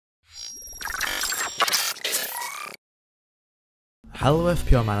Hello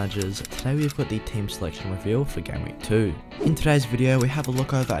FPL managers, today we've got the team selection reveal for Game Week 2. In today's video we have a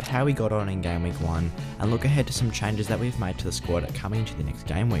look over at how we got on in Game Week 1 and look ahead to some changes that we've made to the squad coming into the next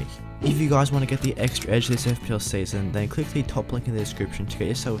game week. If you guys want to get the extra edge this FPL season, then click the top link in the description to get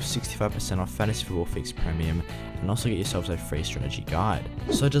yourself 65% off Fantasy Football Fix Premium and also get yourselves a free strategy guide.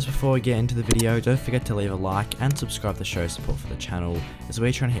 So just before we get into the video, don't forget to leave a like and subscribe to show support for the channel as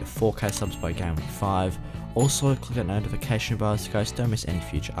we're trying to hit 4K subs by Game Week 5. Also, click that notification bell so you guys don't miss any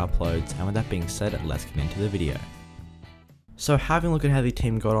future uploads, and with that being said, let's get into the video. So having a look at how the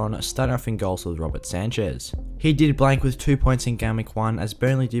team got on, starting off in goals with Robert Sanchez. He did blank with 2 points in Game Week 1 as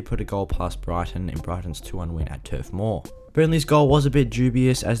Burnley did put a goal past Brighton in Brighton's 2-1 win at Turf Moor. Burnley's goal was a bit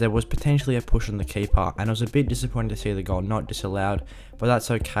dubious as there was potentially a push on the keeper and it was a bit disappointing to see the goal not disallowed, but that's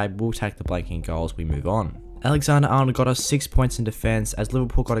okay, we'll take the blanking goal as we move on. Alexander-Arnold got us 6 points in defence as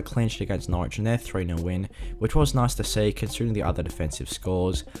Liverpool got a clean sheet against Norwich in their 3-0 win, which was nice to see considering the other defensive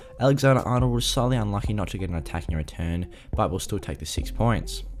scores. Alexander-Arnold was slightly unlucky not to get an attacking return, but will still take the 6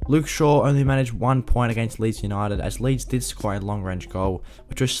 points. Luke Shaw only managed 1 point against Leeds United as Leeds did score a long range goal,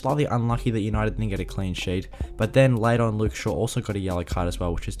 which was slightly unlucky that United didn't get a clean sheet, but then later on Luke Shaw also got a yellow card as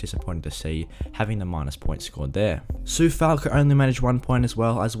well, which is disappointing to see, having the minus point scored there. Soufal only managed 1 point as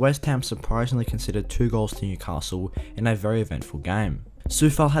well as West Ham surprisingly considered 2 goals to Newcastle in a very eventful game.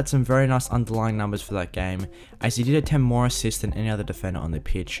 Soufal had some very nice underlying numbers for that game as he did attempt more assists than any other defender on the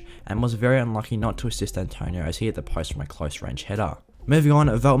pitch and was very unlucky not to assist Antonio as he hit the post from a close range header. Moving on,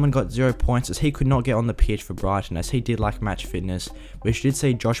 Veltman got 0 points as he could not get on the pitch for Brighton as he did lack match fitness, which did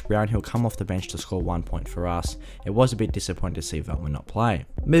see Josh Brownhill come off the bench to score 1 point for us. It was a bit disappointing to see Veltman not play.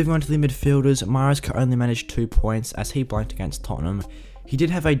 Moving on to the midfielders, Mahrez only managed 2 points as he blanked against Tottenham. He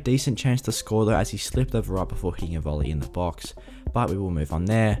did have a decent chance to score though as he slipped over right before hitting a volley in the box, but we will move on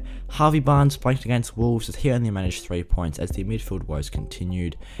there. Harvey Barnes blanked against Wolves as he only managed 3 points as the midfield woes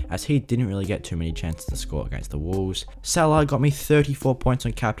continued, as he didn't really get too many chances to score against the Wolves. Salah got me 34 points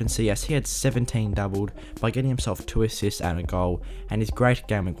on captaincy as he had 17 doubled by getting himself 2 assists and a goal, and his great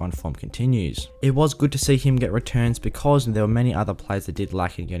Game Week 1 form continues. It was good to see him get returns because there were many other players that did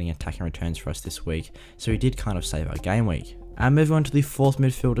lack in getting attacking returns for us this week, so he did kind of save our game week. And moving on to the 4th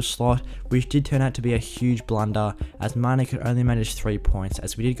midfielder slot, which did turn out to be a huge blunder as Mane could only manage 3 points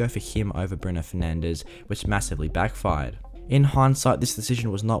as we did go for him over Bruno Fernandes, which massively backfired. In hindsight, this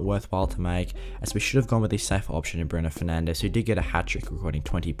decision was not worthwhile to make as we should have gone with the safer option in Bruno Fernandes, who did get a hat-trick recording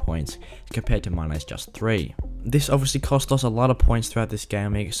 20 points compared to Mane's just 3. This obviously cost us a lot of points throughout this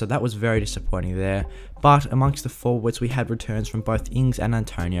game week, so that was very disappointing there. But amongst the forwards, we had returns from both Ings and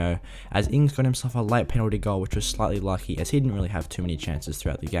Antonio, as Ings got himself a late penalty goal, which was slightly lucky as he didn't really have too many chances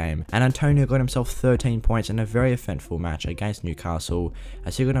throughout the game. And Antonio got himself 13 points in a very eventful match against Newcastle,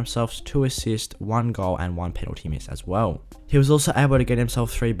 as he got himself 2 assists, 1 goal and 1 penalty miss as well. He was also able to get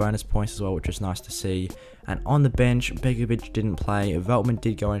himself 3 bonus points as well, which was nice to see. And on the bench, Begovic didn't play, Veltman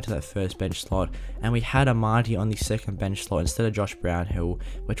did go into that first bench slot, and we had Amati on the second bench slot instead of Josh Brownhill,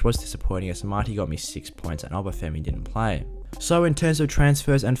 which was disappointing as Amati got me 6 points and Obafemi didn't play. So in terms of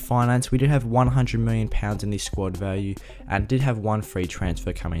transfers and finance, we did have £100 million in the squad value and did have 1 free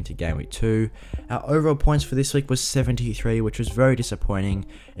transfer coming into Game Week 2. Our overall points for this week was 73, which was very disappointing.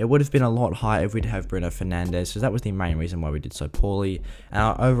 It would have been a lot higher if we did have Bruno Fernandes, so that was the main reason why we did so poorly. And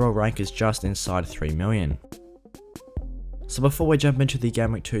our overall rank is just inside 3 million. So before we jump into the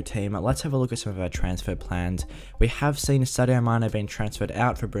Game Week 2 team, let's have a look at some of our transfer plans. We have seen Sadio Mane being transferred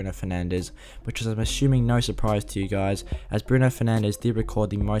out for Bruno Fernandes, which is I'm assuming no surprise to you guys, as Bruno Fernandes did record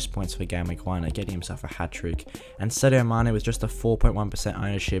the most points for Game Week 1 at getting himself a hat-trick, and Sadio Mane with just a 4.1%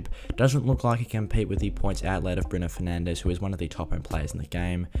 ownership doesn't look like he can compete with the points outlet of Bruno Fernandes, who is one of the top owned players in the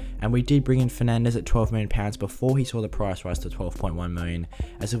game. And we did bring in Fernandes at £12 million before he saw the price rise to 12.1 million,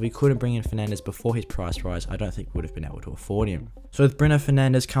 as if we couldn't bring in Fernandes before his price rise, I don't think we would have been able to afford him. So with Bruno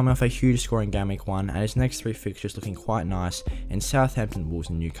Fernandes coming off a huge score in Game Week 1 and his next 3 fixtures looking quite nice in Southampton, Wolves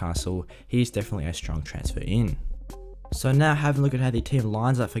and Newcastle, he is definitely a strong transfer in. So now having a look at how the team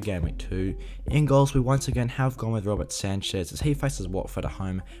lines up for Game Week 2, in goals we once again have gone with Robert Sanchez as he faces Watford at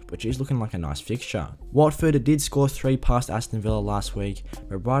home, which is looking like a nice fixture. Watford did score 3 past Aston Villa last week,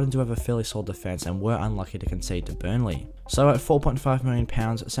 but Brighton do have a fairly solid defence and were unlucky to concede to Burnley. So at £4.5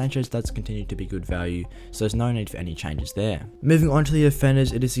 million, Sanchez does continue to be good value, so there's no need for any changes there. Moving on to the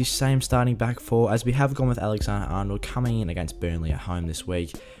defenders, it is the same starting back four as we have gone with Alexander-Arnold coming in against Burnley at home this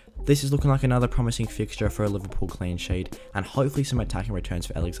week. This is looking like another promising fixture for a Liverpool clean sheet, and hopefully some attacking returns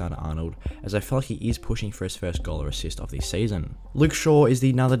for Alexander-Arnold, as I feel like he is pushing for his first goal or assist of the season. Luke Shaw is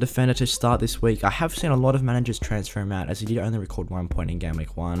the another defender to start this week. I have seen a lot of managers transfer him out, as he did only record 1 point in game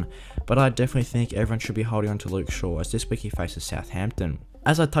week 1, but I definitely think everyone should be holding on to Luke Shaw, as this week he faces Southampton.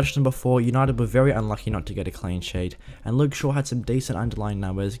 As I touched on before, United were very unlucky not to get a clean sheet, and Luke Shaw had some decent underlying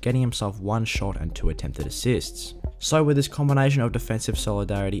numbers, getting himself 1 shot and 2 attempted assists. So with this combination of defensive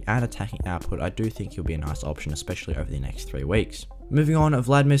solidarity and attacking output, I do think he'll be a nice option, especially over the next 3 weeks. Moving on,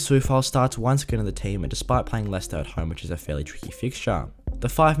 Vladimir Coufal starts once again in the team, despite playing Leicester at home, which is a fairly tricky fixture. The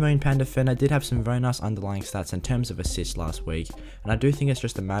 £5 million defender did have some very nice underlying stats in terms of assists last week, and I do think it's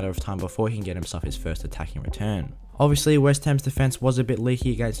just a matter of time before he can get himself his first attacking return. Obviously, West Ham's defence was a bit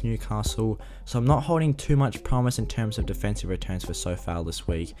leaky against Newcastle, so I'm not holding too much promise in terms of defensive returns for Coufal this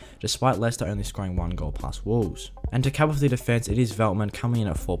week, despite Leicester only scoring 1 goal past Wolves. And to cap off the defence, it is Veltman coming in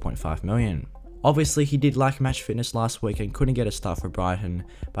at 4.5 million. Obviously, he did lack match fitness last week and couldn't get a start for Brighton,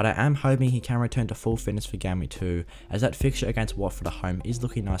 but I am hoping he can return to full fitness for game week 2, as that fixture against Watford at home is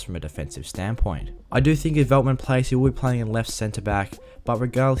looking nice from a defensive standpoint. I do think if Veltman plays, he will be playing in left centre back, but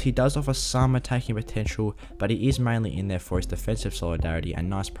regardless, he does offer some attacking potential, but he is mainly in there for his defensive solidarity and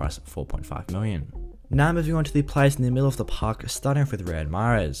nice price at 4.5 million. Now moving on to the players in the middle of the park, starting off with Riyad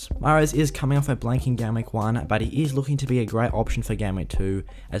Mahrez. Mahrez is coming off a blank in game week 1, but he is looking to be a great option for game week 2,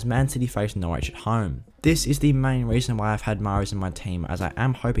 as Man City face Norwich at home. This is the main reason why I've had Mahrez in my team, as I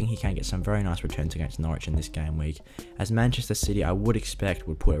am hoping he can get some very nice returns against Norwich in this game week, as Manchester City I would expect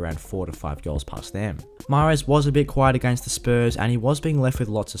would put around 4 to 5 goals past them. Mahrez was a bit quiet against the Spurs, and he was being left with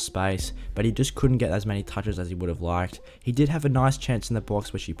lots of space, but he just couldn't get as many touches as he would have liked. He did have a nice chance in the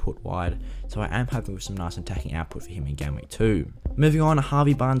box which he put wide, so I am hoping for some nice attacking output for him in game week 2. Moving on,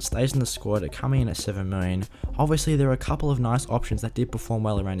 Harvey Barnes stays in the squad, coming in at 7 million. Obviously there are a couple of nice options that did perform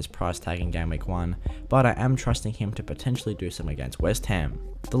well around his price tag in game week 1, but I am trusting him to potentially do something against West Ham.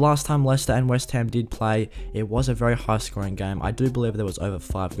 The last time Leicester and West Ham did play, it was a very high scoring game. I do believe there was over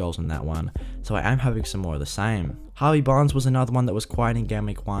 5 goals in that one, so I am having some more of the same. Harvey Barnes was another one that was quiet in game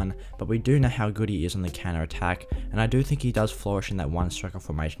week 1, but we do know how good he is on the counter attack, and I do think he does flourish in that one striker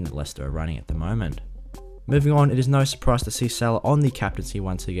formation that Leicester are running at the moment. Moving on, it is no surprise to see Salah on the captaincy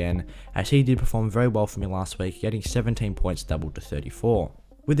once again, as he did perform very well for me last week, getting 17 points doubled to 34.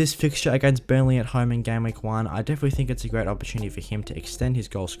 With this fixture against Burnley at home in game week 1, I definitely think it's a great opportunity for him to extend his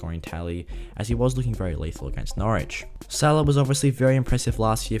goal scoring tally, as he was looking very lethal against Norwich. Salah was obviously very impressive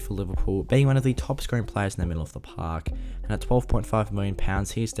last year for Liverpool, being one of the top scoring players in the middle of the park, and at £12.5 million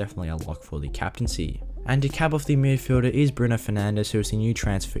he is definitely a lock for the captaincy. And to cap off the midfielder is Bruno Fernandes, who is the new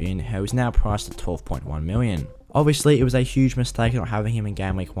transfer in, who is now priced at 12.1 million. Obviously, it was a huge mistake not having him in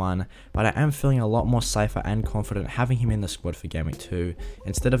game week 1, but I am feeling a lot more safer and confident having him in the squad for game week 2,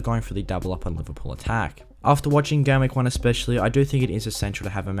 instead of going for the double up on Liverpool attack. After watching game week 1 especially, I do think it is essential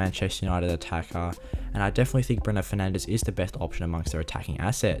to have a Manchester United attacker, and I definitely think Bruno Fernandes is the best option amongst their attacking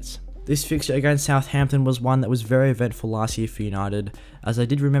assets. This fixture against Southampton was one that was very eventful last year for United, as I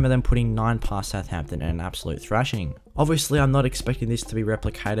did remember them putting 9 past Southampton in an absolute thrashing. Obviously, I'm not expecting this to be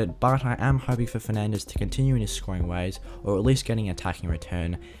replicated, but I am hoping for Fernandes to continue in his scoring ways, or at least getting an attacking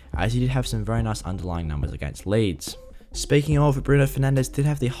return, as he did have some very nice underlying numbers against Leeds. Speaking of, Bruno Fernandes did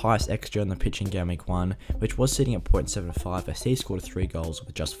have the highest XG on the pitch in game week 1, which was sitting at 0.75, as he scored 3 goals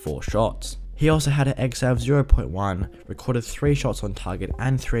with just 4 shots. He also had an XA of 0.1, recorded 3 shots on target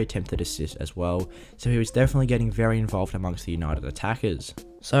and 3 attempted assists as well, so he was definitely getting very involved amongst the United attackers.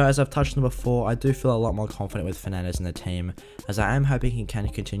 So as I've touched on before, I do feel a lot more confident with Fernandes in the team, as I am hoping he can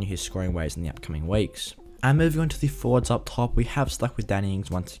continue his scoring ways in the upcoming weeks. And moving on to the forwards up top, we have stuck with Danny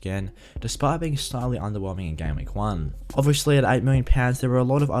Ings once again, despite being slightly underwhelming in game week 1. Obviously at £8 million, there were a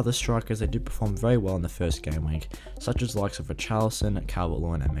lot of other strikers that did perform very well in the first game week, such as the likes of Richarlison,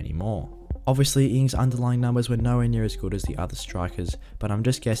 Calvert-Lewin and many more. Obviously, Ings' underlying numbers were nowhere near as good as the other strikers, but I'm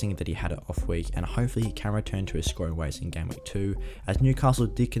just guessing that he had an off week, and hopefully he can return to his scoring ways in game week 2, as Newcastle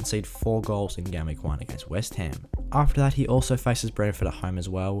did concede 4 goals in game week 1 against West Ham. After that, he also faces Brentford at home as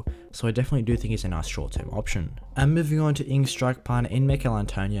well, so I definitely do think he's a nice short-term option. And moving on to Ings' strike partner in Mikel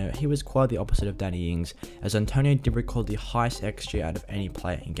Antonio, he was quite the opposite of Danny Ings, as Antonio did record the highest XG out of any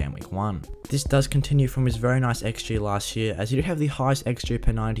player in game week 1. This does continue from his very nice XG last year, as he did have the highest XG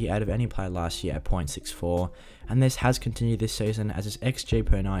per 90 out of any player last year at 0.64, and this has continued this season, as his XG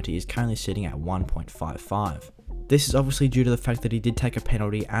per 90 is currently sitting at 1.55. This is obviously due to the fact that he did take a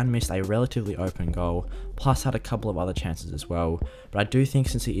penalty and missed a relatively open goal, plus had a couple of other chances as well, but I do think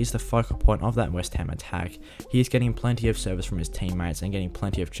since he is the focal point of that West Ham attack, he is getting plenty of service from his teammates and getting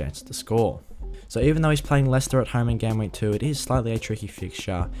plenty of chances to score. So even though he's playing Leicester at home in Game Week 2, it is slightly a tricky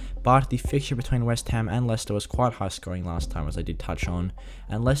fixture, but the fixture between West Ham and Leicester was quite high scoring last time, as I did touch on,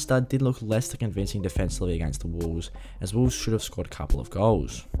 and Leicester did look less than convincing defensively against the Wolves, as Wolves should have scored a couple of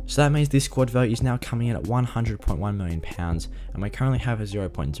goals. So that means this squad value is now coming in at £100.1 million, and we currently have a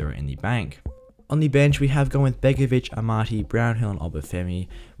 0.0 in the bank. On the bench, we have gone with Begovic, Amati, Brownhill and Obafemi,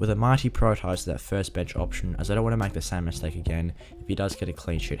 with Amati prioritised that first bench option, as I don't want to make the same mistake again if he does get a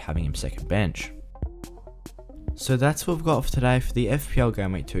clean sheet having him second bench. So that's what we've got for today for the FPL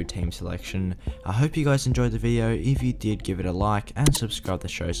Game Week 2 team selection. I hope you guys enjoyed the video. If you did, give it a like and subscribe to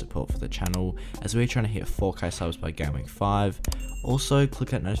show support for the channel, as we're trying to hit 4K subs by Game Week 5. Also, click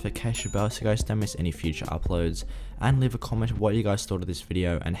that notification bell so you guys don't miss any future uploads, and leave a comment what you guys thought of this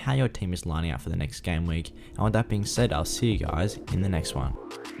video and how your team is lining up for the next game week. And with that being said, I'll see you guys in the next one.